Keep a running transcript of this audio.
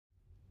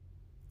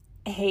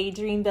Hey,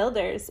 Dream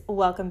Builders,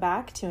 welcome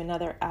back to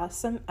another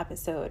awesome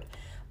episode.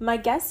 My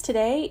guest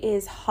today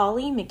is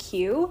Holly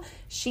MacCue.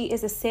 She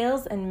is a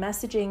sales and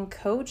messaging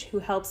coach who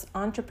helps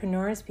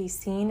entrepreneurs be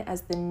seen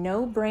as the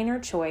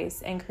no-brainer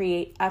choice and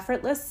create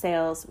effortless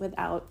sales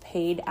without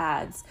paid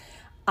ads.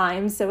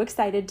 I'm so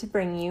excited to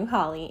bring you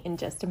Holly in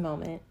just a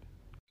moment.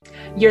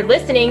 You're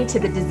listening to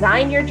the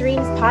Design Your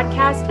Dreams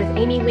podcast with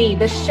Amy Lee,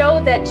 the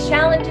show that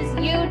challenges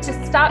you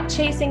to stop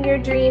chasing your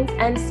dreams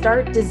and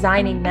start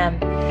designing them.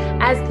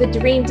 As the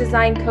dream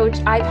design coach,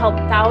 I've helped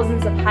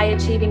thousands of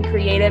high-achieving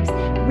creatives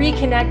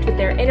reconnect with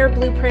their inner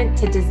blueprint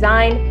to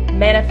design,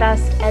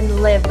 manifest,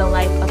 and live the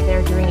life of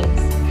their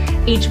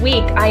dreams. Each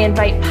week, I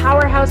invite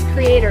powerhouse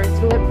creators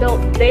who have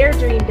built their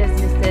dream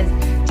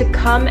businesses to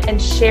come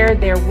and share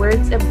their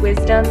words of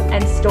wisdom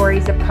and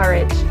stories of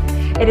courage.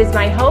 It is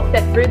my hope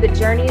that through the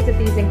journeys of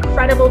these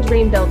incredible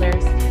dream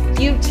builders,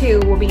 you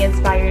too will be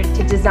inspired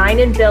to design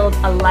and build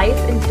a life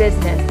and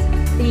business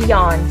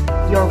beyond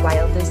your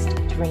wildest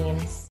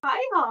dreams. Hi,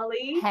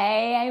 Holly.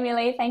 Hey,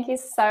 Emily. Thank you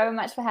so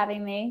much for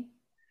having me.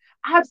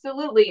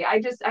 Absolutely. I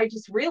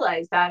just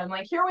realized that. I'm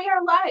like, here we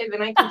are live,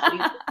 and I completely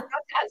forgot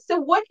that. So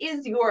what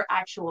is your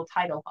actual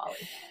title, Holly?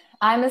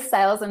 I'm a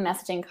sales and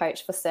messaging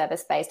coach for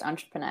service-based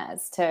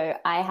entrepreneurs. So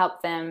I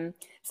help them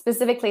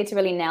specifically to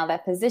really nail their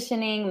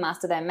positioning,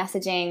 master their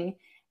messaging,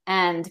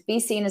 and be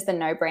seen as the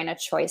no-brainer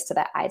choice to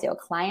their ideal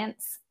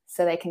clients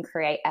so they can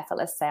create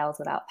effortless sales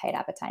without paid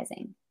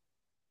advertising.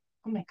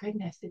 Oh my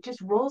goodness. It just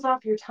rolls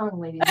off your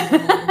tongue, ladies and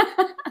gentlemen.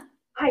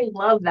 I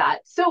love that.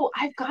 So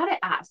I've got to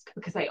ask,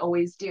 because I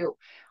always do.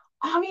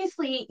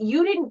 Obviously,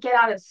 you didn't get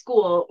out of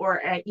school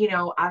or,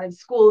 out of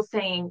school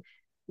saying,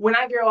 when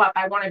I grow up,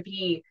 I want to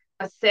be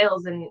a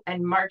sales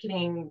and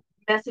marketing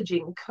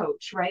messaging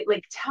coach, right?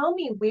 Like, tell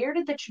me, where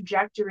did the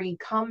trajectory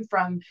come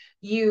from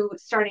you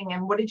starting,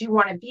 and what did you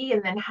want to be?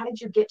 And then how did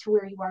you get to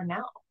where you are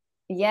now?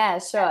 Yeah,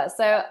 sure.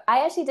 So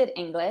I actually did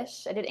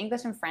English. I did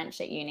English and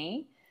French at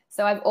uni.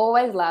 So I've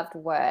always loved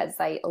words.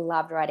 I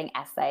loved writing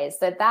essays.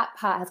 So that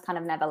part has kind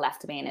of never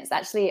left me. And it's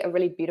actually a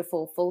really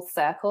beautiful full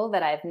circle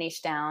that I've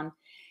niched down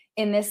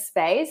in this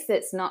space.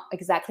 It's not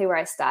exactly where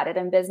I started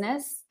in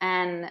business.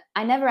 And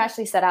I never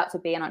actually set out to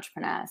be an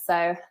entrepreneur.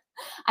 So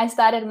I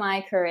started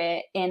my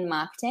career in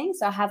marketing.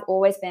 So I have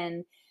always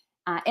been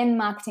in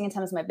marketing in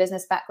terms of my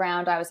business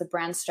background. I was a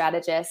brand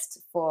strategist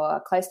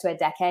for close to a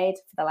decade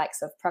for the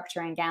likes of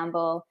Procter &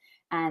 Gamble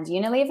and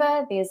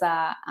Unilever. These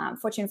are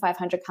Fortune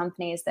 500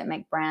 companies that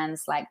make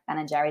brands like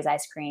Ben & Jerry's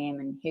ice cream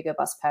and Hugo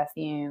Boss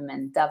perfume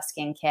and Dove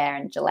skincare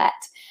and Gillette.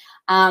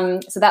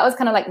 So that was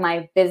kind of like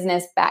my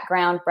business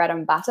background, bread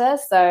and butter.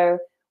 So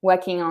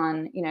working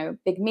on,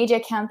 big media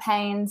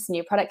campaigns,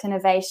 new product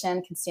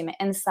innovation, consumer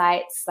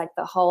insights, like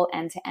the whole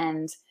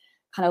end-to-end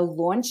kind of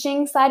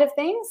launching side of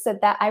things. So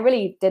that I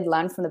really did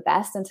learn from the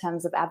best in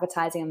terms of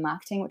advertising and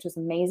marketing, which was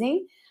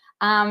amazing.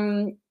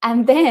 And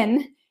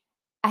then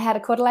I had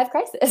a quarter life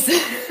crisis.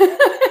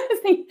 I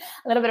think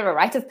a little bit of a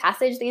rite of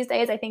passage these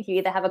days. I think you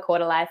either have a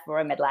quarter life or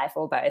a midlife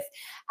or both.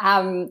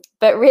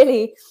 But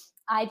really,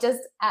 I just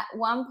at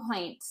one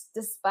point,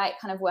 despite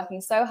kind of working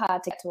so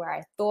hard to get to where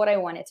I thought I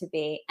wanted to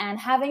be and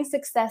having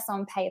success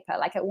on paper,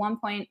 like at one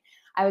point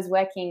I was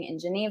working in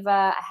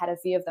Geneva. I had a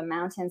view of the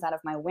mountains out of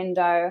my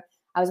window.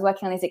 I was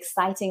working on these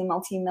exciting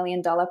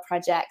multi-million-dollar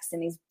projects in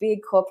these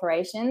big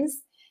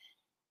corporations.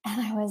 And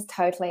I was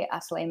totally,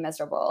 utterly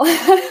miserable.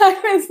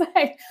 I was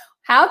like,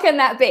 how can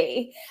that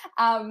be?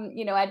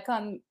 I'd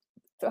gone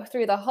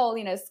through the whole,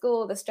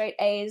 school, the straight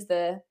A's,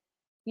 the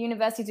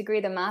university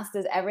degree, the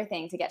master's,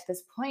 everything to get to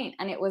this point.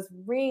 And it was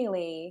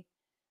really,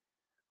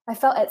 I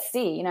felt at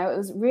sea, it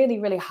was really,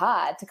 really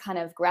hard to kind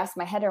of grasp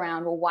my head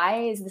around, well,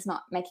 why is this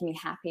not making me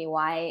happy?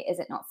 Why is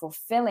it not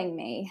fulfilling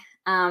me?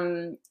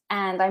 And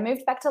I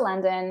moved back to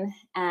London,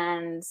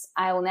 and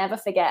I will never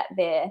forget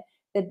the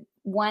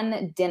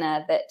one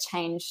dinner that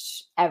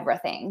changed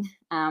everything.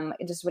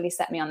 It just really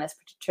set me on this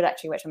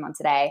trajectory, which I'm on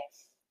today.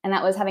 And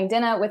that was having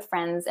dinner with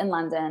friends in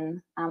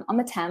London on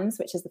the Thames,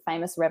 which is the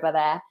famous river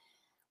there.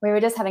 We were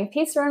just having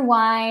pizza and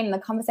wine, and the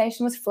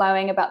conversation was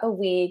flowing about the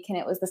week, and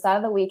it was the start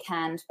of the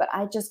weekend, but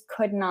I just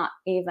could not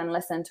even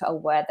listen to a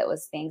word that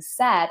was being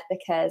said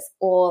because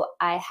all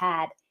I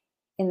had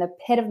in the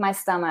pit of my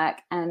stomach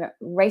and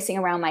racing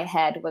around my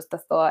head was the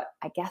thought,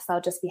 I guess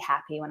I'll just be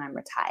happy when I'm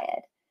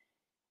retired.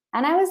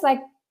 And I was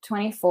like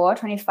 24,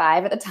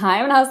 25 at the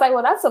time, and I was like,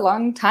 well, that's a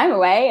long time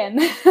away, and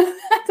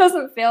that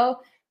doesn't feel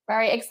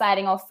very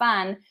exciting or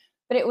fun.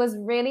 But it was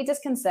really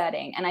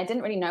disconcerting, and I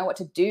didn't really know what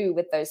to do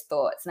with those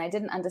thoughts. And I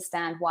didn't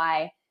understand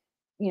why,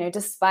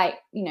 despite,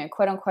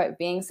 quote unquote,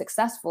 being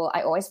successful,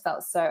 I always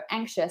felt so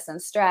anxious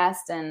and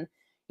stressed and,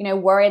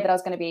 worried that I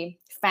was going to be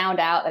found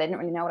out, that I didn't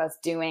really know what I was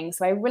doing.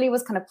 So I really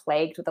was kind of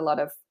plagued with a lot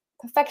of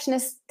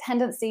perfectionist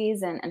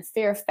tendencies and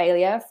fear of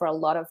failure for a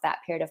lot of that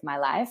period of my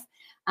life.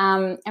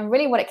 And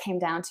really what it came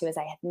down to is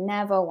I had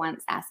never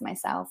once asked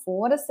myself, well,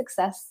 what does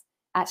success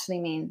actually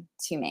mean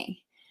to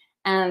me?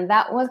 And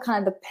that was kind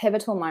of the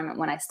pivotal moment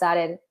when I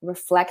started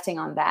reflecting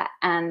on that.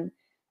 And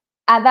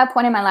at that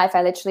point in my life,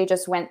 I literally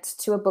just went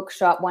to a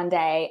bookshop one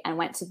day and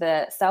went to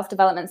the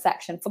self-development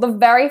section for the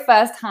very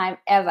first time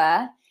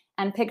ever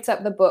and picked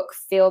up the book,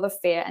 Feel the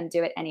Fear and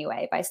Do It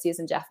Anyway by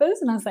Susan Jeffers.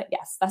 And I was like,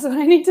 yes, that's what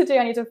I need to do.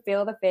 I need to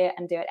feel the fear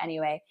and do it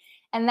anyway.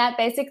 And that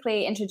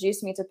basically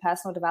introduced me to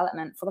personal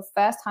development for the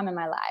first time in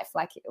my life.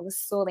 Like, it was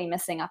sorely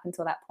missing up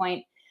until that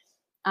point.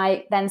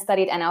 I then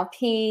studied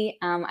NLP.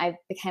 I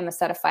became a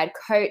certified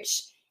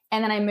coach.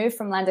 And then I moved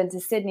from London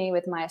to Sydney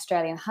with my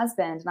Australian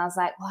husband. And I was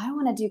like, well, I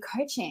want to do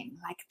coaching.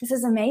 Like, this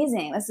is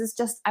amazing. This is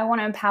just, I want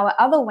to empower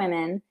other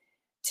women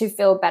to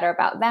feel better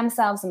about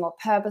themselves and more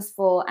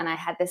purposeful. And I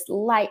had this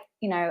light,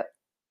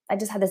 I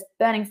just had this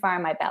burning fire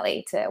in my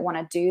belly to want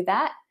to do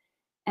that.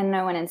 And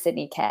no one in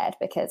Sydney cared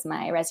because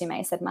my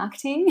resume said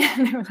marketing.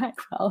 And they were like,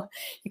 well,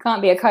 you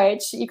can't be a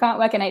coach. You can't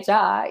work in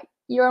HR.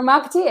 You're a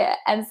marketeer.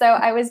 And so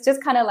I was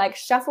just kind of like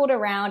shuffled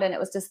around, and it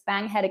was just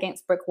bang head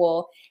against brick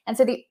wall. And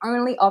so the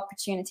only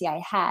opportunity I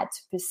had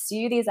to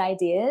pursue these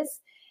ideas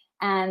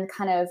and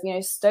kind of,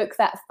 stoke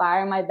that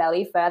fire in my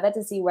belly further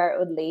to see where it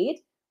would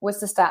lead was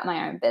to start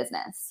my own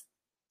business.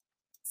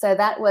 So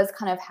that was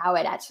kind of how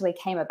it actually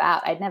came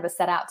about. I'd never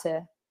set out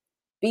to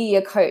be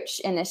a coach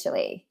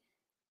initially.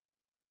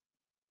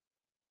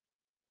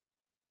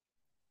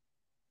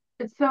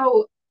 It's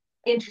so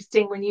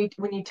interesting when you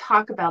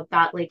talk about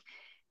that. Like,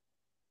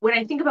 when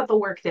I think about the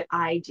work that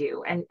I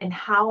do and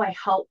how I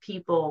help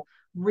people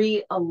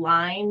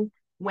realign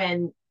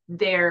when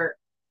they're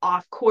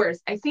off course,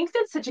 I think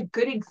that's such a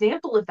good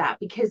example of that,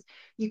 because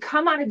you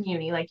come out of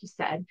uni, like you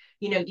said,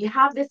 you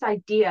have this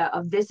idea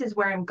of this is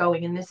where I'm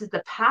going and this is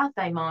the path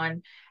I'm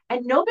on.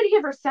 And nobody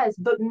ever says,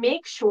 but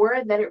make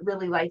sure that it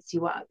really lights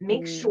you up.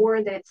 Make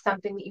sure that it's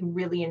something that you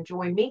really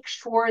enjoy. Make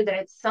sure that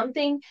it's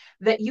something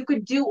that you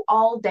could do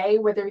all day,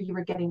 whether you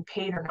were getting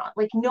paid or not.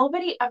 Like,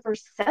 nobody ever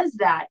says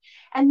that.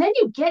 And then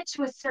you get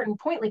to a certain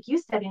point, like you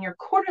said, in your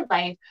quarter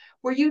life,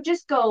 where you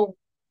just go,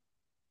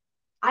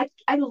 I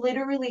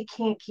literally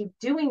can't keep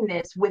doing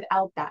this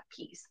without that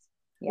piece.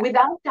 Yeah.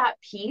 Without that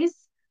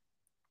piece,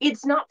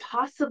 it's not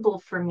possible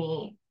for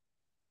me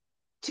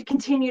to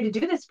continue to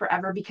do this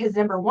forever, because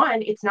number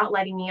one, it's not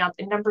letting me up.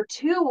 And number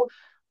two,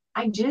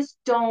 I just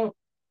don't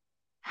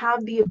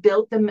have the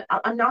ability,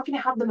 I'm not going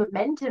to have the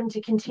momentum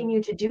to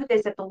continue to do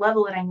this at the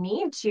level that I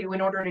need to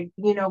in order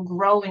to,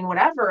 grow in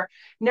whatever,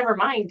 never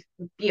mind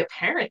be a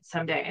parent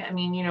someday. I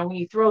mean, when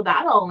you throw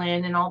that all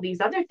in and all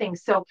these other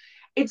things. So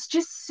it's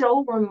just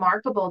so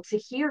remarkable to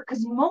hear,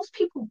 because most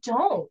people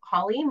don't,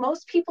 Holly,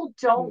 most people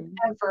don't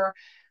ever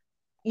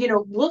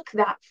look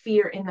that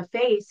fear in the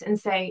face and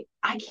say,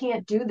 I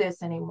can't do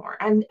this anymore.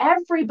 And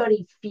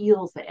everybody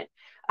feels it.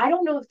 I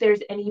don't know if there's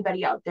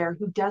anybody out there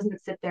who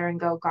doesn't sit there and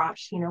go,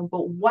 gosh,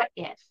 but what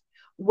if?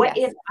 What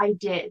if I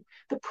did?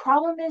 The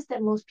problem is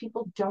that most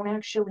people don't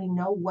actually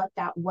know what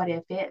that what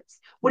if is.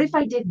 What if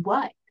I did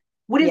what?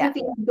 What is it that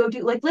you can go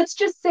do? Like, let's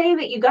just say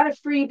that you got a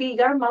freebie, you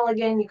got a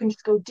mulligan, you can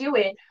just go do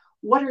it.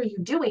 What are you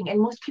doing? And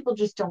most people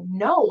just don't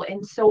know.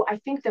 And so I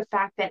think the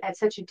fact that at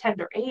such a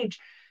tender age,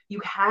 you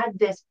had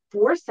this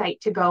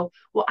foresight to go,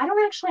 well, I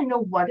don't actually know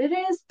what it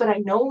is, but I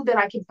know that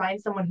I can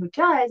find someone who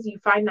does. You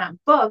find that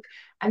book,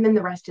 and then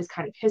the rest is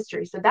kind of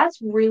history. So that's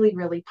really,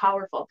 really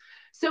powerful.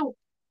 So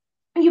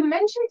you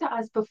mentioned to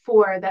us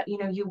before that,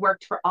 you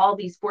worked for all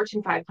these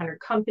Fortune 500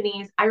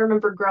 companies. I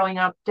remember growing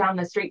up down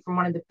the street from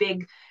one of the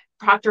big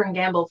Procter and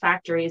Gamble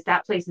factories.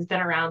 That place has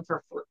been around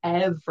for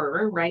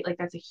forever, right? Like,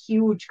 that's a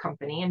huge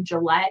company. And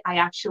Gillette,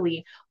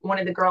 one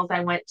of the girls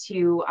I went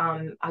to,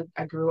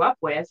 I grew up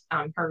with,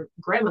 her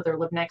grandmother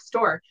lived next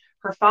door.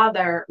 Her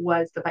father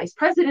was the vice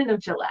president of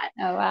Gillette.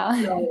 Oh,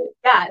 wow.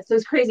 So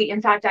it's crazy.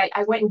 In fact,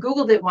 I went and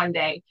Googled it one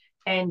day,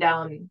 and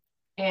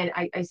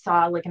I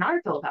saw like an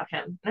article about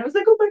him, and I was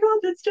like, oh my God,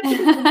 that's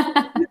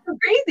just so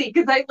crazy.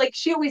 Because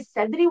she always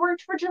said that he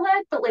worked for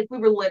Gillette, but like, we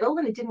were little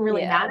and it didn't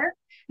really matter.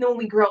 And then when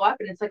we grow up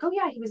and it's like, oh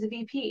yeah, he was a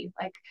VP.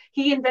 Like,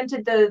 he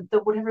invented the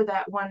whatever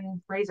that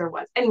one razor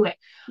was. Anyway,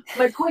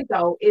 my point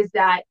though is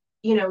that,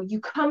 you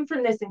come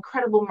from this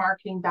incredible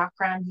marketing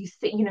background. You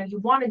say, you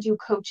want to do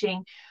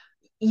coaching.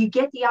 You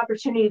get the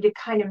opportunity to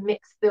kind of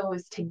mix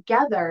those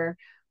together.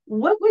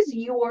 What was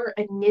your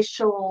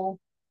initial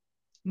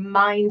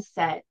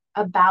mindset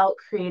about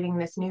creating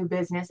this new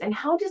business, and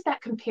how does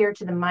that compare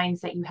to the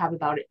mindset you have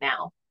about it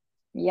now?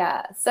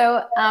 Yeah.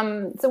 So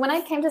when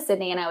I came to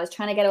Sydney and I was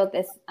trying to get all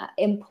this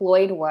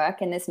employed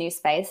work in this new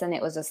space, and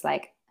it was just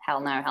like, hell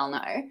no,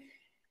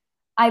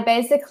 I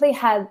basically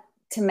had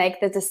to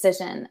make the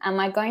decision. Am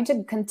I going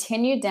to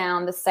continue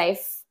down the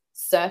safe,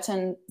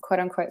 certain, quote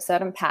unquote,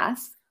 certain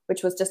path,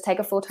 which was just take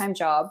a full-time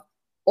job,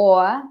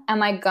 or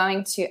am I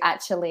going to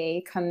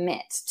actually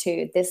commit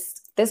to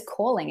this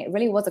calling? It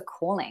really was a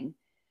calling.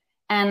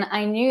 And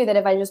I knew that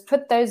if I just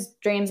put those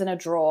dreams in a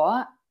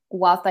drawer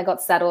whilst I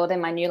got settled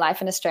in my new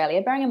life in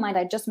Australia, bearing in mind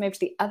I just moved to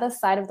the other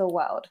side of the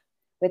world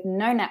with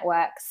no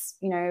networks,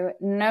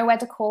 nowhere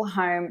to call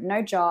home,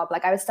 no job.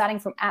 Like, I was starting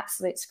from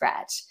absolute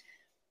scratch.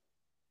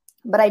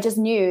 But I just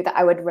knew that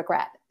I would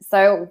regret.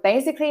 So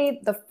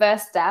basically the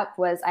first step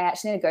was I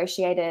actually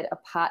negotiated a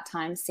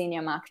part-time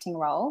senior marketing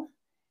role.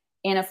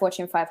 in a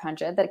Fortune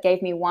 500 that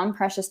gave me one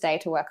precious day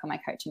to work on my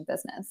coaching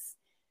business.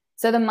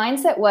 So the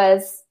mindset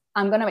was,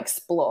 I'm going to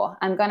explore,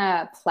 I'm going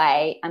to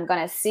play, I'm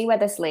going to see where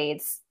this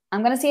leads.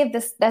 I'm going to see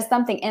if there's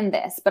something in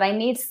this, but I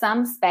need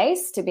some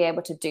space to be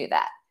able to do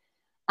that.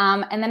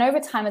 And then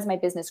over time, as my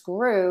business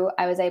grew,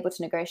 I was able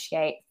to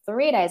negotiate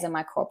 3 days in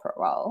my corporate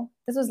role.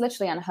 This was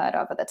literally unheard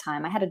of at the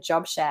time. I had a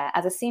job share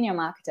as a senior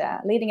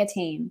marketer, leading a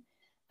team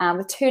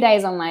with 2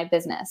 days on my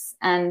business.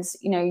 And,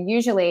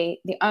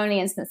 usually the only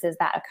instances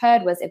that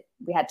occurred was if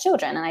we had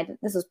children. And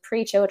this was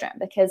pre-children,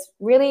 because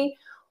really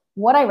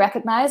what I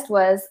recognized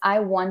was I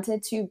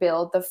wanted to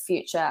build the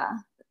future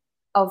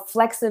of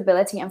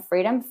flexibility and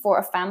freedom for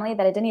a family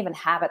that I didn't even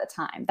have at the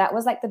time. That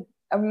was like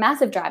a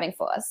massive driving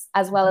force,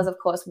 as well as, of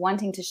course,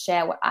 wanting to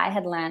share what I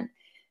had learned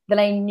that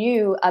I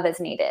knew others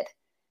needed.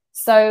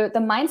 So the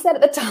mindset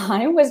at the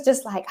time was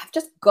just like, I've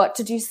just got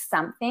to do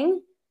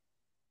something,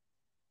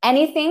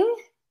 anything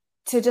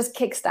to just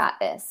kickstart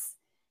this.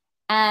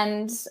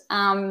 And so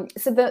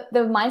the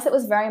mindset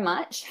was very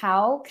much,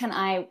 how can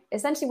I,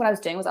 essentially what I was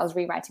doing was I was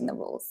rewriting the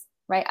rules,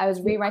 right? I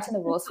was rewriting the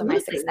rules for my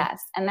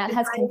success. And that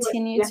has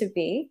continued to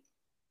be.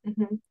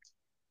 Mm-hmm.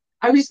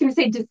 I was just going to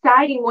say,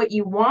 deciding what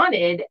you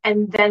wanted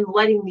and then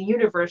letting the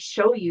universe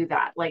show you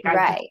that. Like,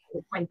 I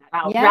just point that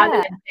out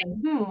rather than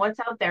saying,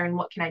 what's out there and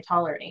what can I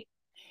tolerate?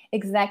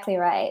 Exactly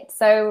right.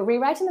 So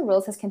rewriting the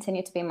rules has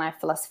continued to be my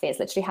philosophy. It's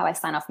literally how I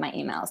sign off my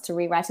emails, to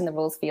rewriting the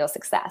rules for your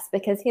success.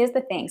 Because here's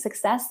the thing,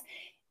 success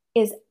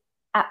is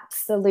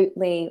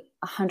absolutely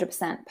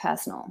 100%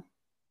 personal.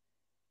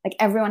 Like,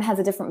 everyone has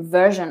a different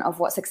version of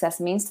what success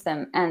means to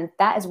them. And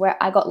that is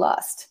where I got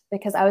lost,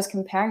 because I was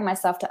comparing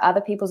myself to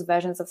other people's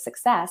versions of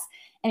success.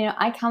 And,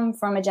 I come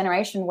from a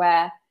generation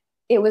where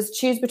it was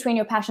choose between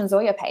your passions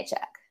or your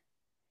paycheck.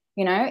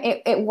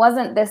 It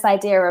wasn't this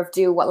idea of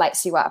do what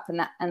lights you up.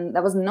 And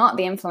that was not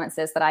the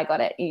influences that I got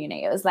at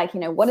uni. It was like,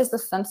 what is the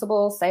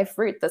sensible, safe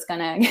route that's going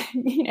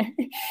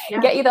to,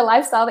 get you the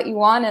lifestyle that you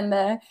want and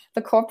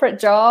the corporate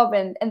job.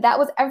 And that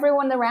was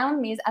everyone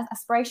around me's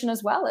aspiration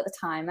as well at the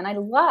time. And I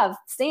love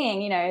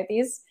seeing,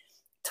 these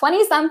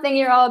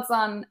 20-something-year-olds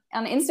on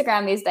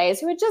Instagram these days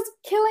who are just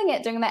killing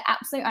it, doing their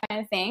absolute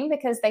own thing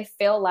because they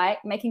feel like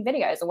making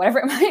videos or whatever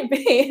it might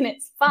be. And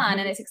it's fun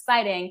and it's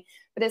exciting,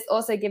 but it's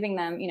also giving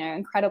them,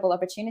 incredible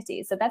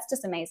opportunities. So that's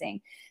just amazing.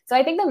 So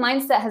I think the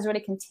mindset has really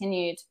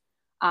continued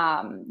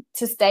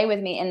to stay with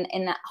me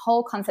in that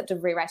whole concept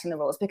of rewriting the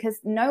rules, because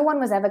no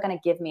one was ever going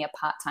to give me a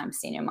part-time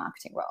senior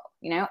marketing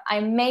role. I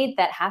made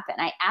that happen.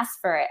 I asked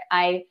for it.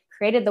 I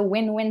created the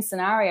win-win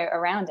scenario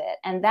around it.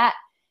 And that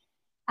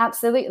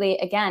absolutely,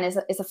 again, is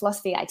a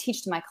philosophy I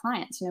teach to my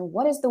clients.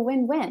 What is the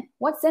win-win?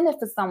 What's in it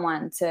for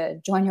someone to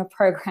join your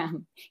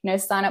program,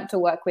 sign up to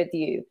work with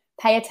you,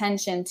 pay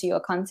attention to your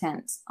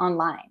content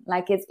online?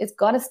 Like, it's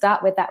got to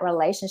start with that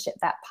relationship,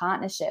 that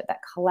partnership,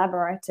 that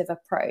collaborative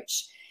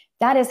approach.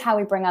 That is how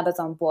we bring others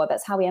on board.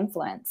 That's how we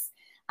influence.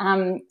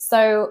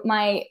 So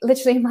my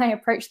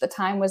approach at the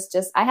time was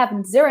just, I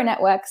have 0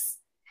 networks.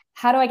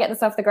 How do I get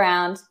this off the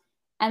ground?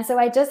 And so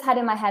I just had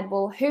in my head,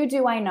 well, who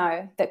do I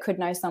know that could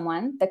know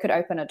someone that could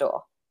open a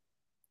door?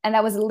 And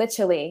that was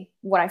literally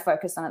what I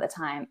focused on at the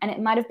time. And it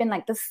might have been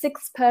like the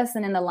 6th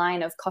person in the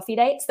line of coffee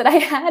dates that I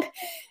had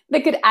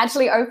that could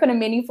actually open a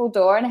meaningful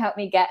door and help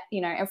me get,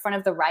 in front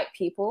of the right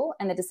people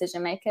and the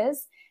decision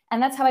makers.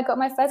 And that's how I got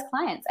my first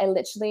clients. I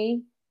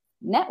literally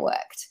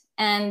networked.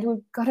 And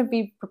we've got to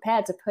be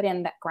prepared to put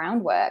in that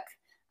groundwork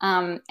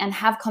and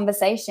have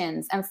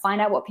conversations and find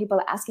out what people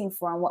are asking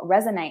for and what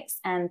resonates,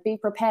 and be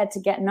prepared to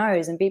get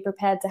no's and be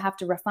prepared to have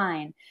to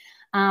refine.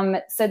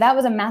 So that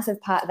was a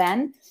massive part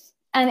then.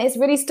 And it's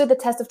really stood the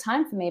test of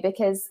time for me,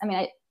 because,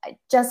 I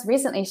just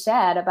recently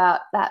shared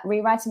about that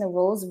rewriting the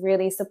rules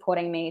really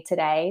supporting me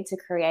today to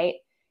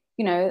create,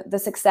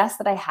 the success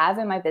that I have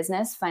in my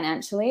business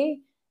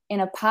financially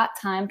in a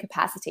part-time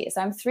capacity.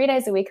 So I'm 3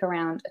 days a week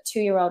around a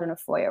 2-year-old and a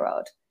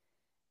 4-year-old.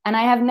 And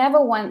I have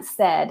never once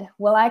said,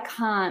 well, I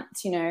can't,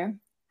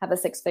 have a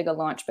 6-figure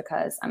launch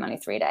because I'm only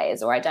 3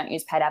 days, or I don't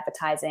use paid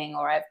advertising,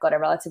 or I've got a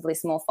relatively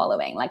small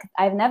following. Like,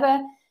 I've never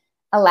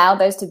allowed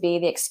those to be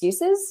the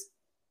excuses.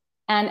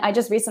 And I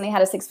just recently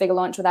had a 6-figure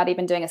launch without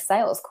even doing a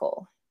sales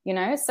call,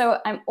 So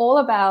I'm all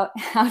about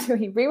how do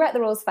we rewrite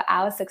the rules for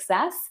our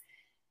success.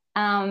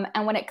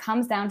 And when it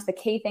comes down to the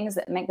key things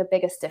that make the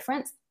biggest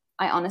difference,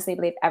 I honestly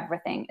believe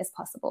everything is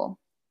possible.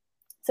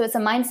 So it's a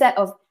mindset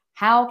of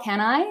how can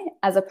I,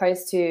 as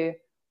opposed to,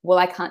 well,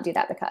 I can't do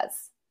that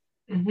because.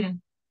 Mm-hmm.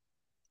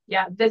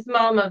 Yeah, this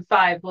mom of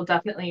 5 will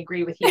definitely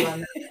agree with you on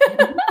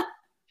that.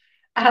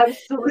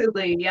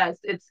 Absolutely. Yes.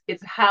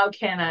 It's how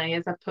can I,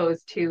 as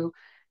opposed to,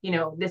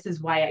 this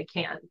is why I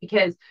can't.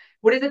 Because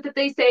what is it that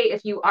they say?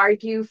 If you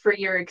argue for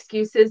your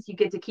excuses, you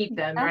get to keep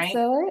them, right?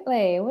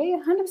 Absolutely. We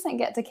 100%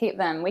 get to keep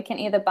them. We can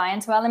either buy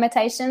into our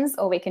limitations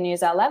or we can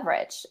use our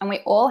leverage. And we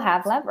all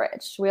have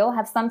leverage. We all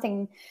have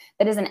something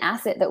that is an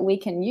asset that we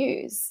can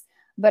use,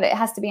 but it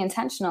has to be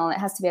intentional. It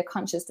has to be a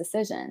conscious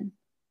decision.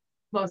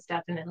 Most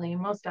definitely.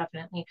 Most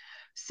definitely.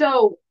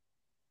 So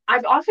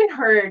I've often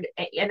heard,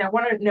 and I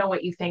want to know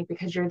what you think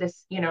because you're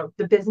this,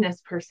 the business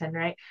person,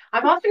 right?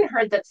 I've often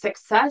heard that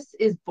success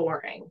is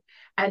boring,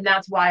 and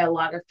that's why a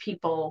lot of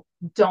people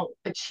don't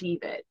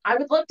achieve it. I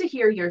would love to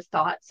hear your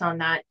thoughts on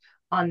that.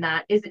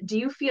 Do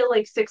you feel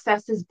like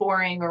success is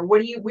boring, or where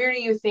do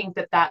you think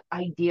that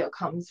idea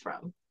comes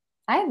from?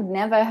 I've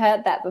never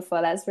heard that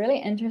before. That's really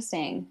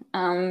interesting.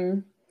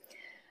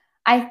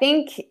 I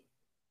think,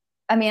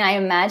 I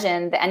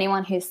imagine that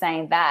anyone who's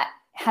saying that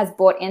has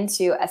bought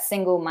into a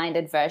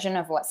single-minded version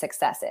of what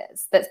success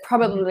is that's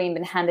probably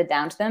been handed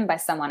down to them by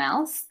someone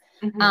else,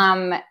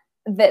 that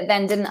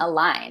then didn't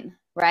align,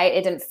 right?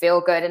 It didn't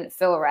feel good, it didn't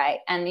feel right.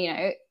 And,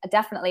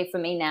 definitely for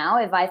me now,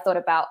 if I thought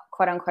about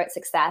quote unquote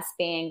success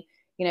being,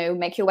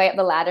 make your way up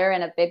the ladder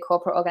in a big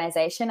corporate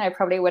organization, I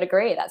probably would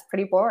agree. That's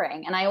pretty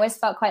boring. And I always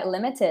felt quite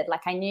limited.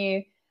 Like I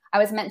knew I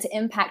was meant to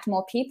impact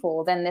more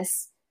people than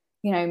this,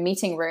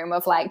 meeting room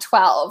of like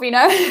 12,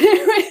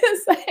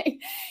 It's like,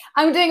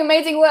 I'm doing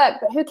amazing work,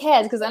 but who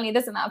cares? Because only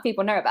this amount of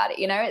people know about it,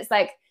 It's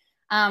like,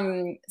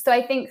 so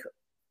I think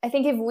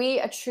if we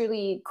are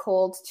truly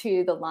called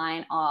to the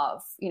line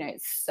of,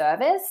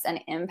 service and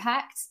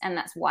impact, and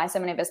that's why so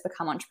many of us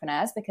become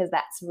entrepreneurs, because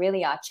that's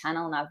really our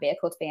channel and our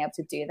vehicle to being able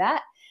to do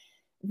that,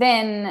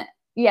 then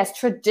yes,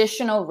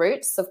 traditional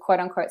routes of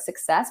quote unquote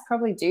success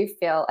probably do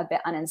feel a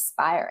bit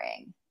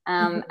uninspiring.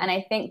 And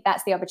I think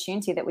that's the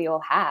opportunity that we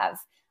all have.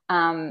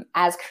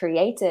 As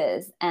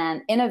creators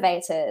and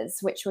innovators,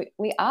 which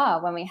we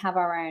are when we have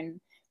our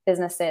own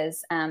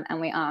businesses and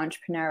we are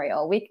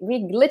entrepreneurial, we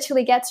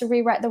literally get to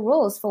rewrite the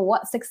rules for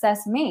what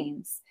success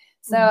means.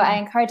 So I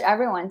encourage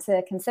everyone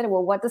to consider,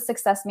 well, what does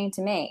success mean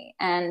to me?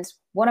 And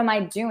what am I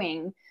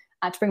doing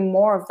to bring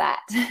more of that,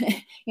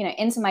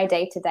 into my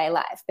day-to-day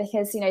life?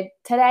 Because,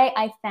 today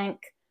I thank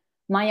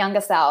my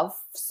younger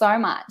self so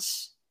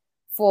much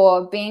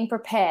for being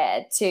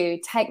prepared to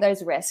take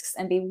those risks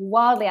and be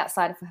wildly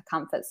outside of her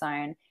comfort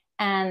zone,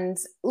 and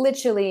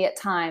literally at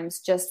times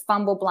just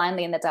fumble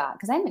blindly in the dark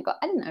because I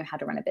didn't know how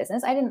to run a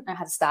business. I didn't know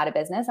how to start a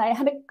business. I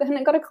hadn't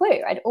got a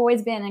clue. I'd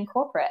always been in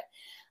corporate.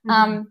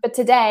 But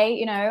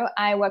today,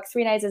 I work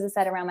 3 days, as I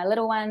said, around my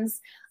little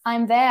ones.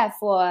 I'm there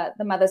for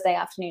the Mother's Day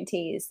afternoon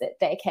teas at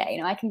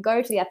daycare. I can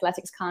go to the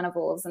athletics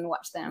carnivals and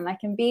watch them. I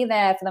can be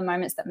there for the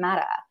moments that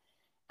matter,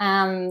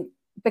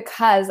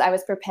 because I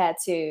was prepared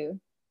to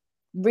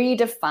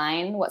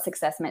redefine what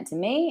success meant to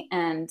me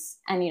and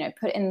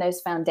put in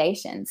those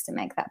foundations to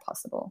make that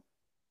possible.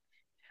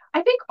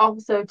 I think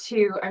also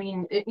too,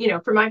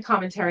 for my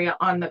commentary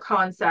on the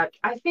concept,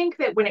 I think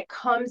that when it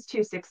comes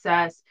to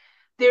success,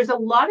 there's a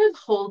lot of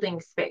holding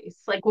space.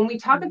 Like when we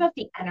talk about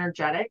the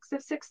energetics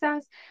of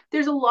success,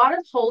 there's a lot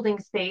of holding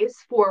space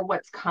for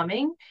what's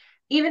coming,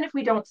 even if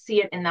we don't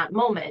see it in that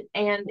moment.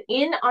 And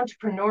in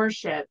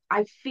entrepreneurship,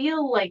 I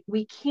feel like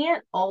we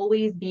can't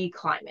always be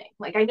climbing.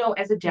 Like I know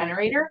as a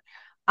generator,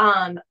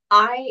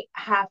 I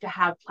have to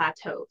have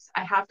plateaus.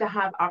 I have to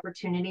have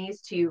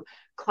opportunities to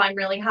climb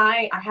really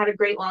high. I had a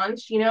great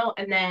launch,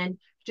 and then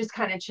just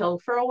kind of chill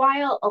for a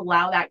while,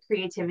 allow that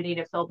creativity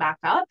to fill back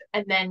up,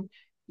 and then,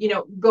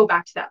 go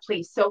back to that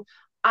place. So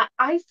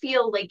I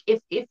feel like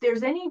if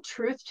there's any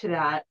truth to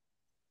that,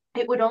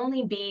 it would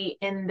only be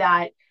in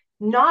that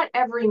not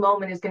every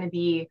moment is going to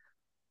be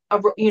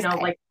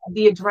like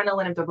the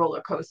adrenaline of the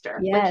roller coaster.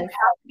 Yes. Like you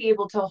have to be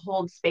able to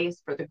hold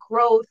space for the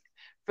growth,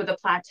 for the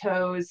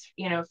plateaus,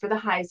 for the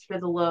highs, for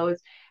the lows.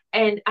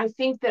 And I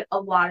think that a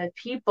lot of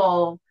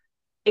people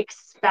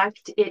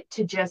expect it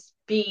to just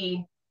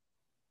be,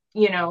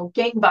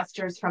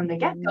 gangbusters from the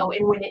get-go.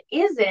 And when it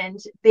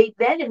isn't, they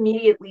then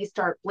immediately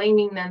start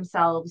blaming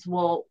themselves.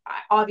 Well,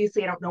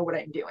 obviously I don't know what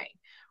I'm doing,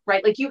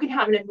 right? Like you can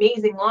have an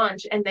amazing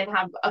launch and then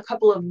have a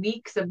couple of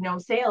weeks of no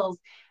sales,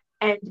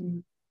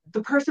 and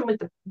the person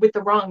with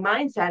the wrong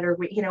mindset, or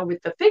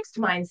with the fixed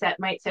mindset,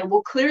 might say,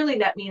 well, clearly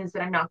that means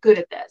that I'm not good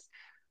at this.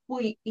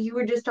 Well, you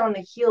were just on the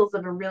heels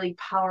of a really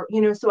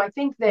so I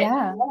think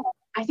that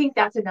I think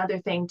that's another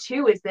thing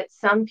too, is that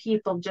some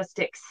people just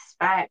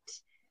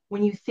expect,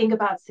 when you think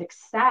about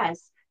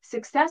success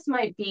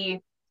might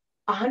be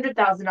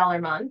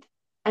 $100,000 month,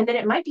 and then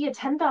it might be a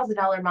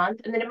 $10,000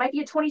 month, and then it might be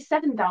a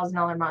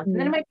 $27,000 month, and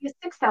then it might be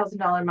a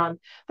 $6,000 month.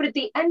 But at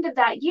the end of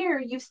that year,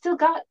 you've still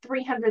got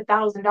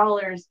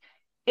 $300,000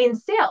 in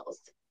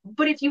sales.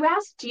 But if you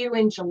asked you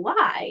in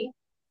July,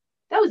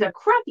 that was a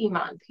crappy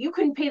month. You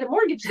couldn't pay the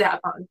mortgage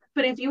that month.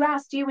 But if you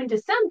asked you in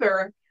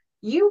December,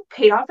 you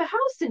paid off a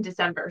house in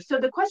December. So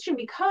the question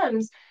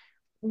becomes,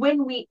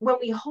 when we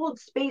hold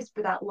space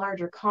for that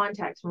larger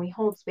context, when we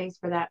hold space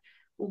for that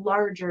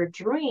larger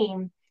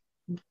dream,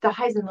 the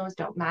highs and lows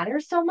don't matter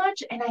so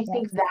much. And I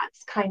think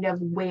that's kind of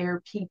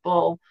where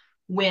people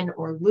win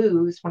or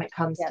lose when it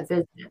comes to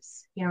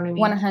business. You know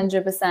what I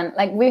mean? 100%.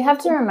 Like we have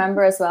to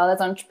remember as well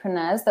as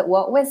entrepreneurs that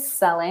what we're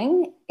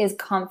selling is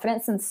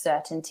confidence and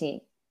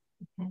certainty.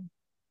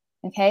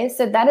 Okay,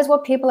 so that is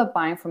what people are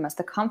buying from us,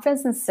 the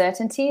confidence and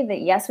certainty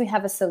that yes, we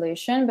have a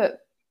solution,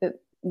 but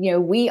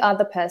we are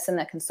the person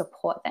that can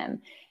support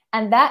them.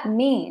 And that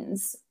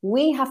means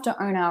we have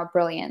to own our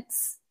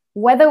brilliance.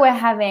 whether we're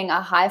having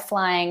a high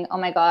flying, oh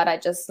my God, I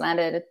just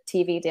landed a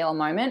TV deal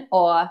moment,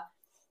 or I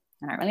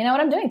don't really know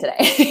what I'm doing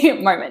today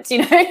moment,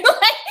 and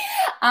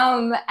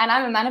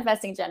I'm a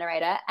manifesting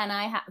generator, and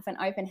I have an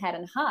open head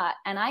and heart,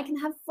 and I can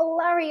have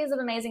flurries of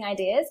amazing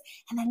ideas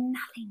and then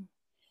nothing.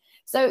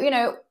 So,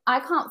 I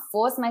can't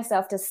force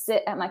myself to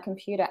sit at my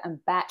computer and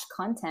batch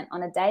content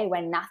on a day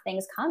when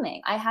nothing's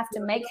coming. I have to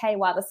make hay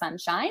while the sun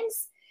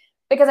shines,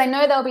 because I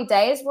know there'll be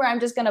days where I'm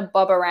just going to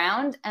bob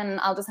around and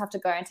I'll just have to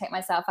go and take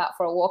myself out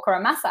for a walk or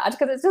a massage,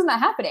 because it's just not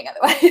happening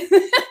otherwise.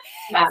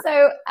 Yeah.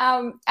 So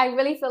I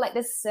really feel like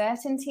this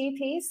certainty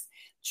piece,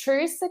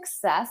 true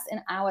success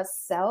in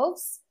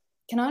ourselves,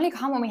 can only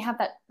come when we have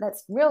that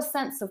real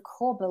sense of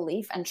core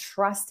belief and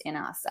trust in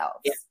ourselves.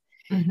 Yeah.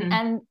 Mm-hmm.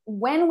 And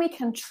when we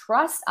can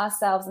trust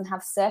ourselves and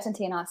have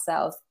certainty in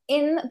ourselves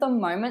in the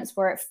moments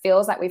where it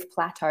feels like we've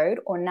plateaued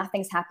or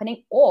nothing's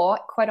happening, or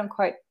quote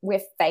unquote,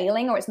 we're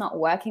failing, or it's not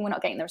working, we're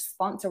not getting the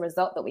response or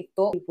result that we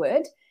thought we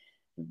would,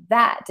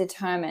 that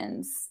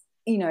determines,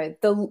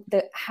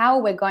 the how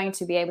we're going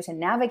to be able to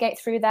navigate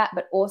through that,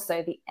 but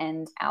also the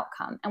end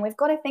outcome. And we've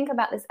got to think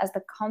about this as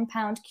the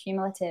compound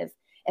cumulative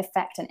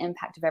effect and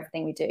impact of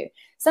everything we do.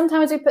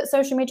 Sometimes we put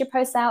social media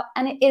posts out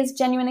and it is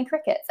genuinely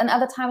crickets, and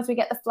other times we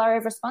get the flurry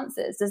of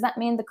responses. Does that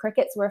mean the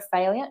crickets were a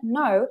failure?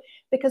 No,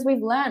 because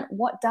we've learned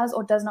what does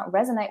or does not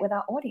resonate with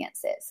our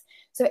audiences.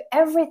 So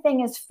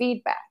everything is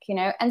feedback,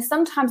 and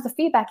sometimes the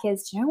feedback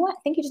is, you know what,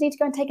 I think you just need to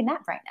go and take a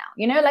nap right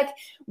now.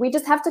 We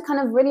just have to kind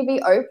of really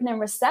be open and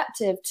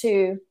receptive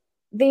to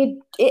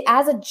it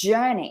as a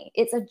journey.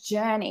 It's a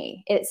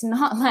journey. It's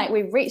not like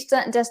we've reached a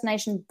certain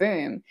destination,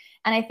 boom.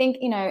 And I think,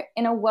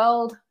 in a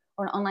world,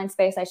 or an online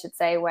space, I should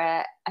say,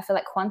 where I feel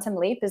like quantum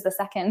leap is the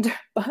second,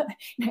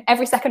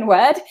 every second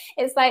word,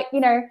 it's like,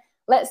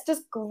 let's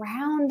just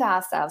ground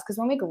ourselves. Because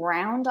when we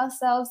ground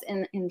ourselves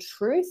in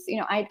truth,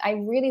 I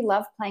really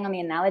love playing on the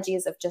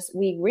analogies of just,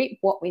 we reap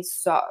what we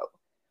sow.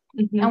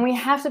 Mm-hmm. And we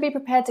have to be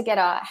prepared to get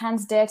our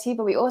hands dirty,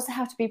 but we also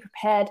have to be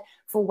prepared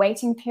for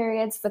waiting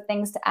periods for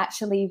things to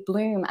actually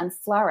bloom and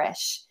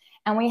flourish.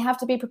 And we have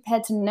to be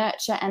prepared to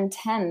nurture and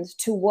tend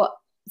to what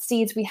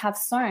seeds we have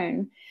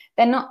sown.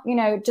 They're not,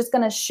 just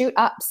going to shoot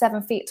up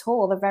 7 feet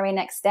tall the very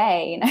next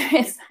day.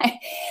 It's like,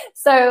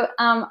 so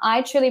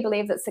I truly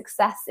believe that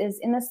success is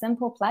in the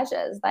simple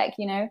pleasures. Like,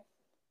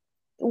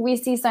 we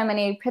see so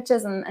many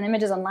pictures and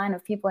images online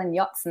of people in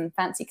yachts and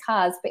fancy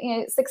cars, but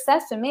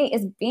success for me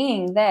is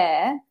being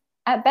there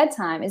at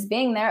bedtime, is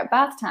being there at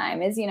bath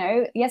time, is,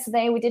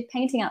 yesterday we did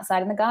painting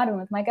outside in the garden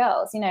with my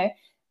girls.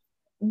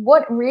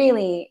 What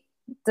really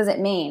does it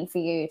mean for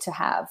you to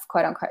have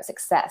quote unquote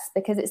success?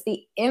 Because it's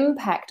the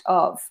impact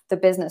of the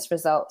business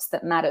results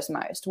that matters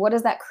most. What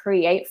does that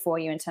create for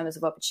you in terms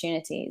of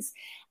opportunities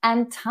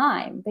and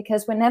time?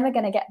 Because we're never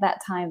going to get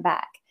that time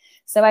back.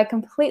 So I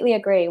completely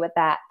agree with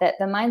that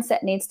the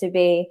mindset needs to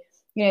be,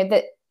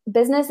 that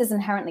business is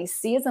inherently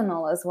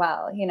seasonal as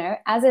well,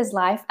 as is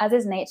life, as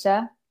is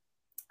nature.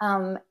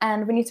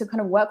 And we need to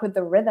kind of work with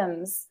the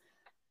rhythms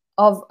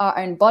of our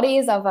own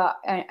bodies, of our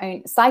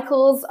own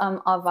cycles,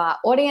 of our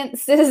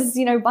audiences,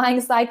 buying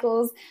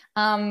cycles,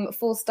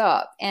 full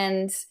stop.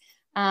 And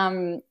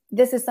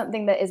this is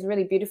something that is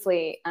really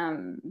beautifully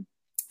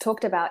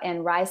talked about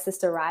in Rise,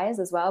 Sister, Rise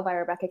as well by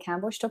Rebecca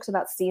Campbell. She talks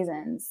about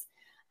seasons.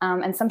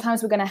 And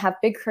sometimes we're going to have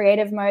big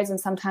creative modes, and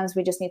sometimes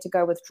we just need to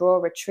go withdraw,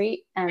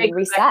 retreat, and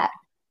reset.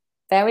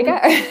 There we go.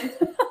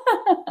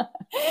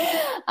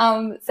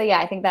 So yeah,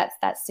 I think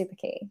that's super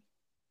key.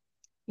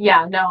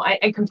 Yeah, no,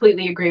 I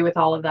completely agree with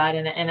all of that.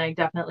 And I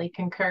definitely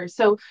concur.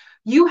 So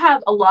you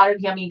have a lot of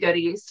yummy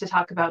goodies to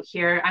talk about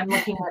here. I'm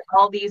looking at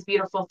all these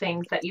beautiful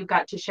things that you've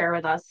got to share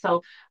with us.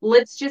 So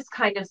let's just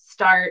kind of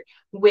start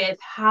with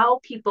how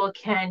people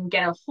can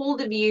get a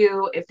hold of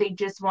you if they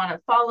just want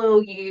to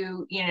follow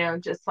you,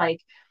 just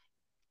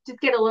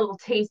get a little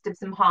taste of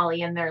some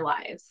Holly in their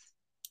lives.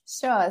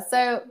 Sure.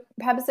 So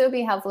perhaps it would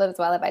be helpful as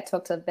well if I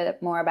talked a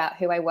bit more about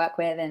who I work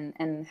with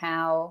and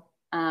how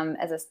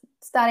as a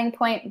starting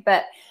point.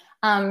 But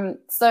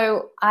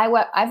so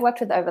I've worked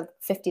with over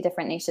 50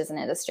 different niches and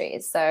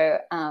industries. So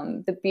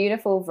the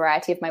beautiful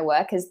variety of my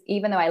work is,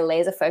 even though I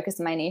laser focus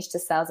my niche to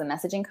sales and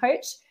messaging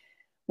coach,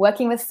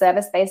 working with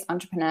service-based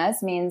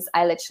entrepreneurs means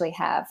I literally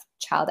have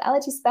child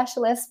allergy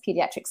specialists,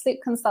 pediatric sleep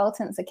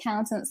consultants,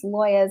 accountants,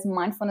 lawyers,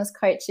 mindfulness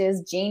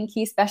coaches, gene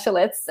key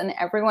specialists, and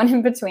everyone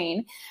in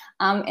between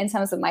in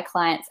terms of my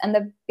clients. And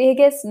the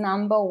biggest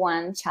number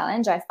one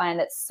challenge I find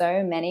that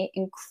so many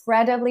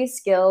incredibly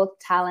skilled,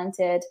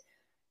 talented,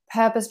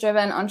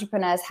 purpose-driven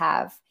entrepreneurs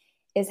have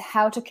is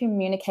how to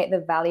communicate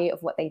the value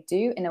of what they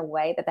do in a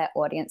way that their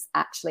audience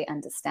actually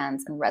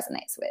understands and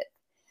resonates with.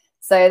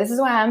 So this is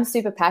why I'm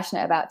super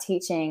passionate about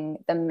teaching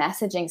the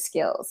messaging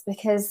skills,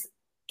 because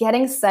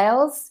getting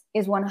sales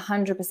is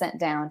 100%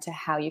 down to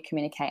how you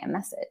communicate a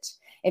message.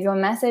 If your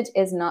message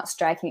is not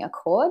striking a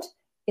chord,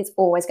 it's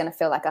always going to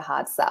feel like a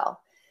hard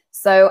sell.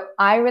 So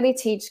I really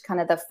teach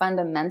kind of the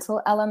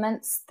fundamental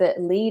elements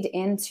that lead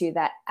into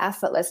that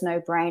effortless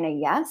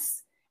no-brainer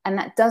yes. And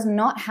that does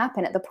not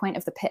happen at the point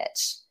of the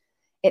pitch.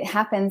 it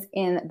happens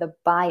in the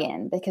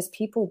buy-in, because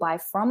people buy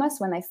from us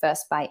when they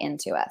first buy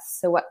into us.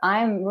 So what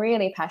I'm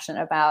really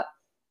passionate about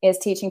is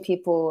teaching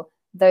people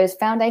those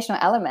foundational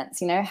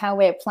elements, you know, how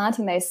we're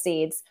planting those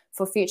seeds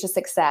for future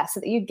success, so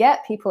that you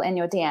get people in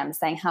your DMs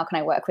saying, how can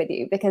I work with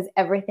you? Because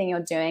everything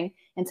you're doing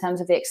in terms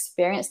of the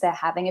experience they're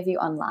having of you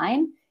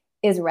online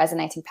is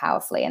resonating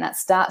powerfully. And that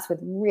starts with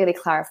really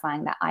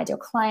clarifying that ideal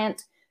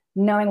client,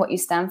 knowing what you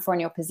stand for in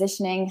your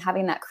positioning,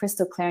 having that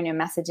crystal clear in your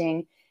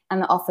messaging,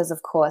 and the offers,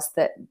 of course,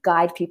 that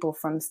guide people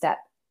from step,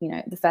 you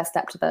know, the first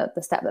step to the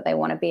step that they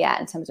want to be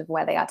at in terms of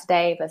where they are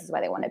today versus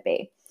where they want to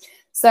be.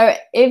 So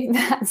if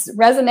that's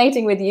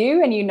resonating with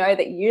you and you know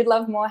that you'd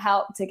love more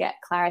help to get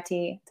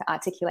clarity to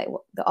articulate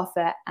what the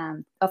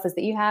offers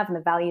that you have and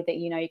the value that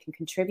you know you can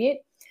contribute,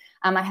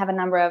 I have a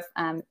number of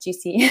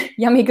juicy,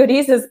 yummy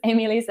goodies, as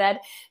Emily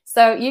said.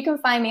 So you can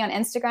find me on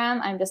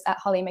Instagram. I'm just at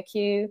Holly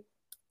MacCue.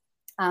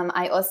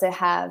 I also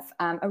have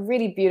a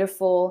really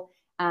beautiful,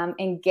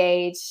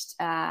 engaged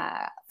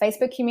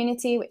Facebook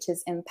community, which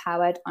is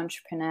Empowered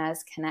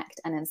Entrepreneurs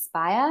Connect and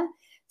Inspire.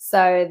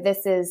 So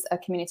this is a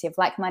community of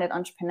like-minded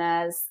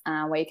entrepreneurs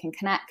where you can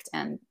connect,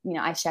 and you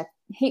know, I share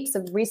heaps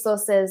of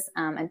resources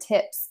and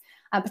tips,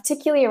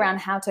 particularly around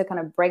how to kind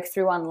of break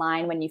through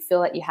online when you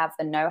feel that you have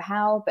the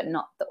know-how but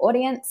not the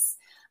audience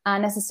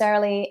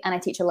necessarily. And I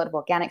teach a lot of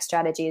organic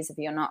strategies if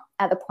you're not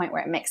at the point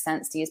where it makes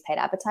sense to use paid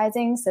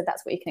advertising. So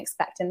that's what you can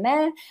expect in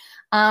there.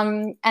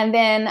 And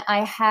then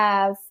I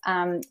have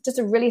just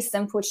a really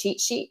simple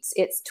cheat sheet.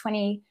 It's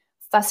 20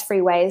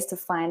 fuss-free ways to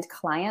find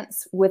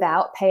clients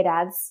without paid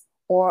ads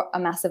or a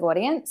massive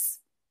audience.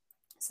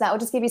 So that will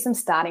just give you some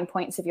starting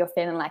points if you're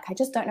feeling like, I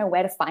just don't know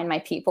where to find my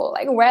people.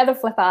 Like, where the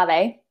flip are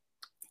they?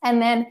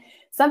 And then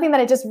something that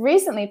I just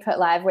recently put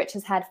live, which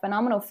has had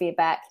phenomenal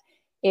feedback,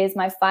 is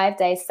my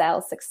 5-day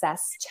sales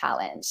success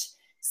challenge.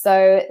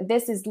 So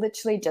this is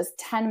literally just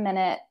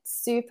 10-minute,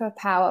 super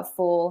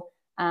powerful,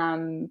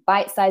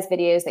 bite-sized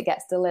videos that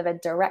gets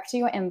delivered direct to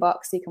your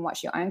inbox so you can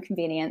watch your own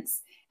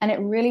convenience. And it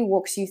really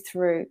walks you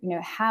through, you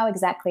know, how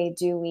exactly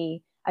do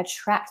we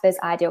attract those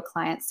ideal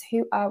clients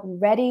who are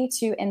ready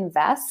to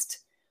invest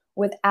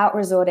without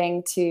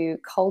resorting to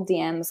cold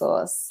DMs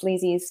or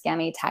sleazy,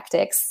 scammy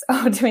tactics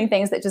or doing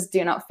things that just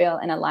do not feel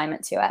in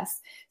alignment to us.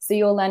 So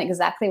you'll learn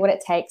exactly what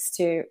it takes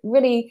to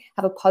really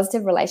have a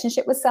positive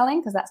relationship with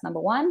selling, because that's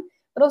number one,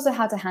 but also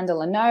how to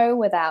handle a no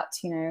without,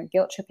 you know,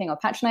 guilt tripping or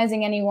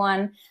patronizing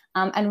anyone.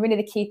 And really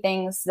the key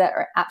things that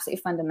are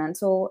absolutely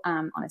fundamental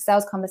on a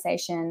sales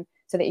conversation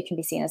so that you can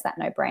be seen as that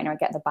no-brainer and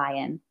get the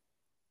buy-in.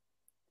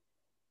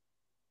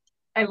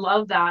 I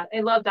love that. I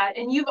love that.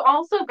 And you've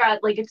also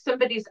got, like, if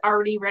somebody's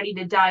already ready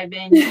to dive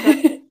in, you've got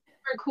super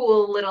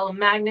cool little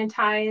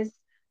monetize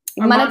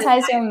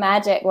your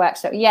magic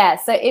workshop. Yeah.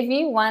 So if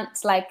you want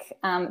like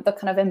the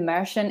kind of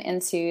immersion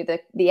into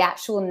the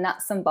actual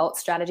nuts and bolts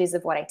strategies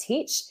of what I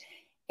teach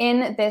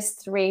in this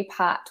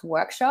 3-part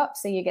workshop,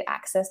 so you get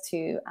access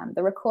to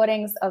the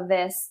recordings of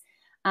this.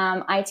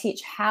 I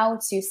teach how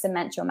to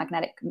cement your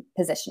magnetic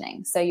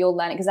positioning. So you'll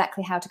learn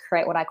exactly how to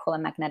create what I call a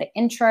magnetic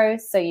intro,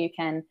 so you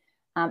can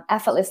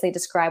effortlessly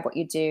describe what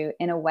you do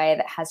in a way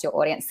that has your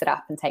audience sit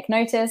up and take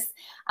notice.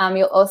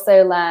 You'll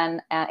also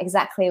learn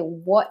exactly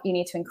what you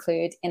need to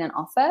include in an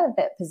offer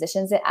that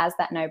positions it as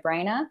that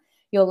no-brainer.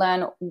 You'll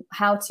learn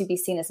how to be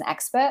seen as an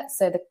expert,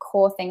 so the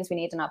core things we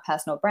need in our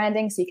personal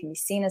branding so you can be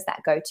seen as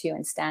that go-to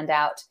and stand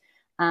out,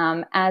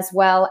 as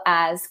well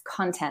as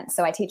content.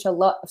 So I teach a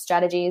lot of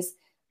strategies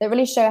that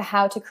really show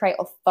how to create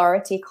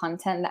authority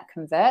content that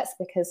converts,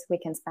 because we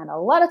can spend a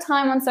lot of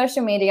time on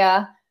social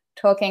media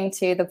talking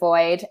to the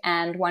void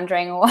and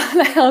wondering what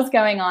the hell's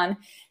going on.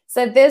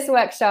 So this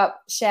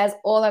workshop shares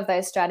all of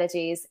those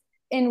strategies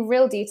in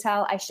real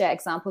detail. I share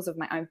examples of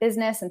my own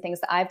business and things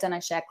that I've done. I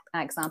share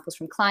examples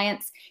from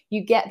clients.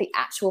 You get the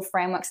actual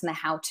frameworks and the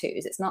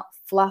how-tos. It's not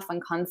fluff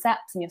and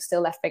concepts and you're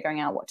still left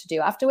figuring out what to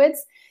do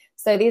afterwards.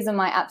 So these are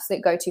my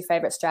absolute go-to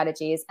favorite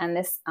strategies. And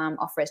this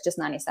offer is just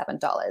 $97.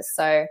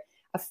 So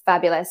a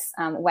fabulous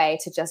way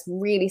to just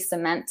really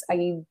cement, are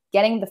you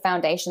getting the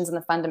foundations and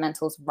the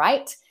fundamentals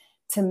right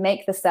to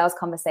make the sales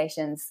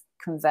conversations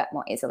convert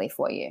more easily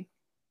for you?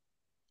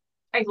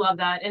 I love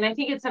that. And I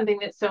think it's something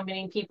that so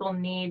many people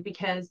need,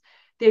 because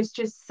there's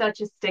just such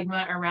a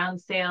stigma around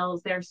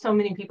sales. There are so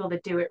many people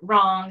that do it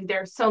wrong.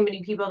 There are so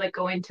many people that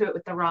go into it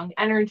with the wrong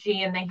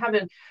energy, and they have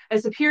a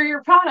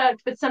superior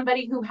product, but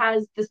somebody who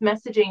has this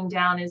messaging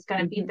down is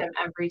going to beat them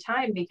every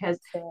time, because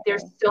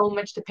there's so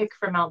much to pick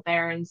from out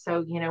there. And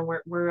so, you know,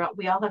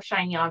 we all have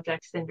shiny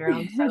object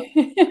syndrome. So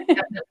I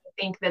definitely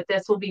think that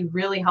this will be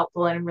really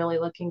helpful, and I'm really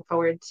looking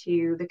forward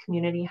to the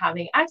community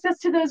having access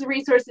to those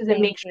resources.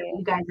 And make sure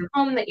you guys at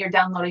home that you're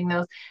downloading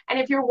those. And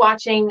if you're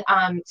watching,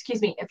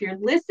 if you're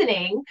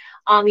listening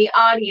on the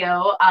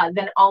audio,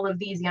 then all of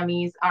these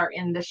yummies are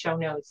in the show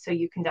notes, so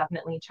you can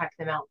definitely check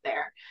them out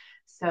there.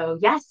 So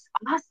yes,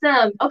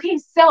 awesome. Okay,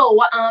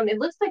 so it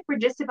looks like we're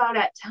just about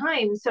at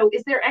time. So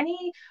is there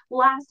any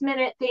last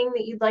minute thing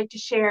that you'd like to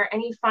share?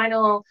 Any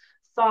final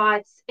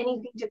thoughts?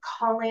 Anything to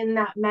call in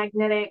that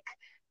magnetic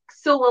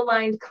soul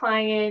aligned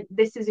client?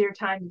 This is your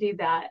time to do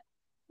that.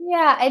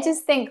 Yeah, I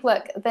just think,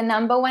 look, the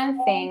number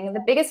one thing,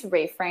 the biggest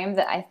reframe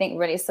that I think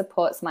really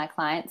supports my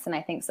clients, and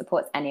I think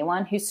supports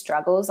anyone who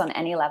struggles on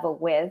any level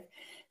with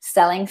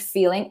selling,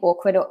 feeling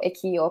awkward or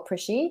icky or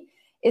pushy,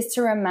 is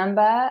to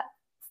remember,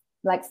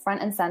 like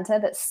front and center,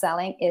 that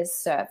selling is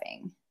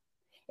serving.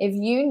 If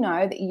you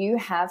know that you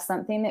have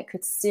something that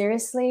could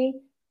seriously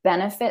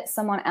benefit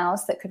someone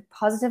else, that could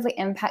positively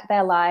impact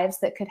their lives,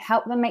 that could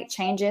help them make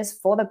changes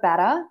for the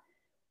better,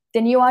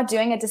 then you are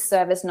doing a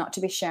disservice not to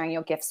be sharing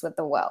your gifts with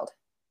the world.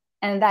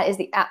 And that is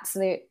the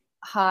absolute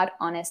hard,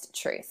 honest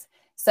truth.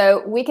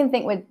 So we can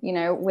think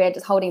we're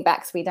just holding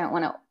back so we don't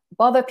want to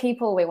bother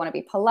people, we want to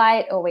be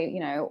polite, or we,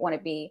 want to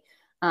be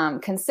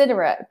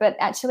considerate. But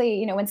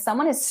actually, when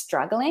someone is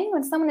struggling,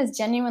 when someone is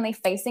genuinely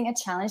facing a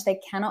challenge they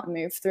cannot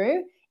move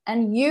through,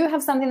 and you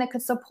have something that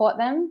could support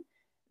them,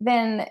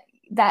 then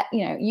that,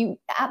 you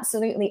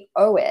absolutely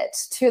owe it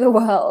to the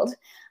world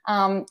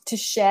to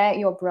share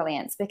your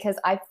brilliance, because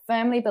I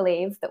firmly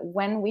believe that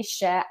when we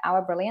share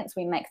our brilliance,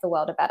 we make the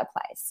world a better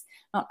place.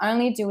 Not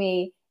only do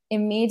we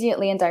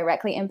immediately and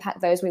directly impact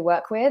those we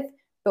work with,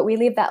 but we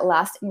leave that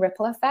lasting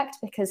ripple effect,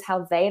 because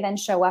how they then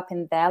show up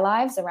in their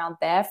lives around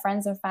their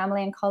friends and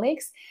family and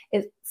colleagues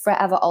is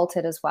forever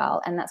altered as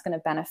well. And that's going to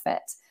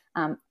benefit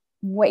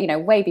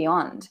way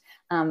beyond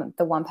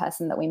the one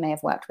person that we may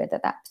have worked with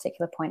at that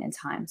particular point in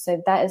time.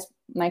 So that is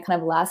my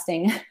kind of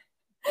lasting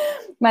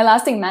my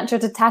lasting mantra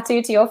to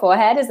tattoo to your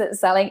forehead, is that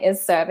selling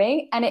is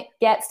serving, and it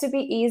gets to be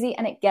easy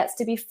and it gets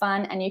to be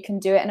fun, and you can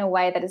do it in a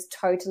way that is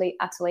totally,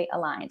 utterly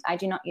aligned. I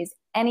do not use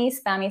any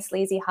spammy,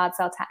 sleazy, hard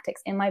sell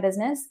tactics in my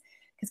business,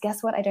 because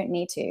guess what? I don't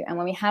need to. And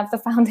when we have the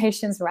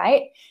foundations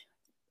right,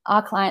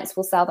 our clients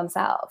will sell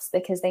themselves,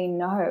 because they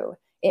know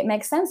it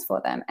makes sense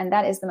for them. And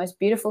that is the most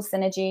beautiful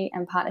synergy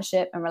and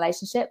partnership and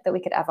relationship that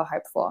we could ever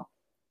hope for.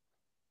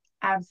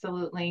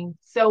 Absolutely.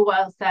 So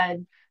well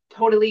said.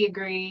 Totally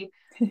agree.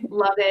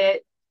 Love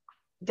it.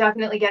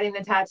 Definitely getting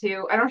the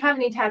tattoo. I don't have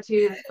any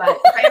tattoos, but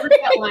if I ever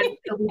get one,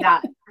 it'll be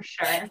that for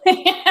sure.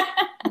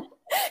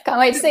 Can't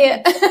wait to see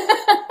it.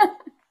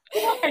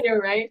 I know,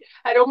 right?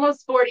 At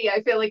almost 40,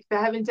 I feel like if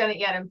I haven't done it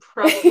yet, I'm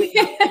probably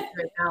not going to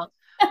do it now.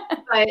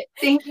 But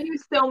thank you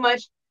so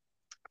much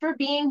for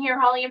being here,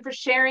 Holly, and for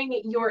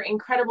sharing your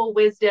incredible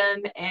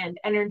wisdom and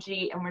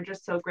energy. And we're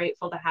just so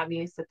grateful to have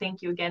you. So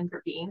thank you again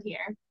for being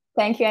here.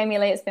 Thank you,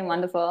 Amelia. It's been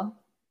wonderful.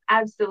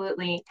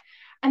 Absolutely.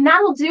 And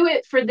that'll do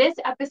it for this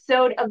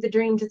episode of the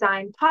Dream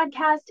Design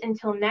Podcast.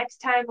 Until next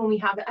time, when we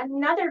have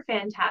another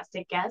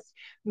fantastic guest,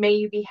 may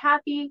you be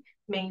happy,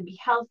 may you be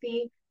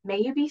healthy, may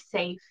you be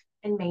safe,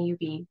 and may you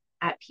be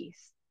at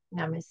peace.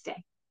 Namaste.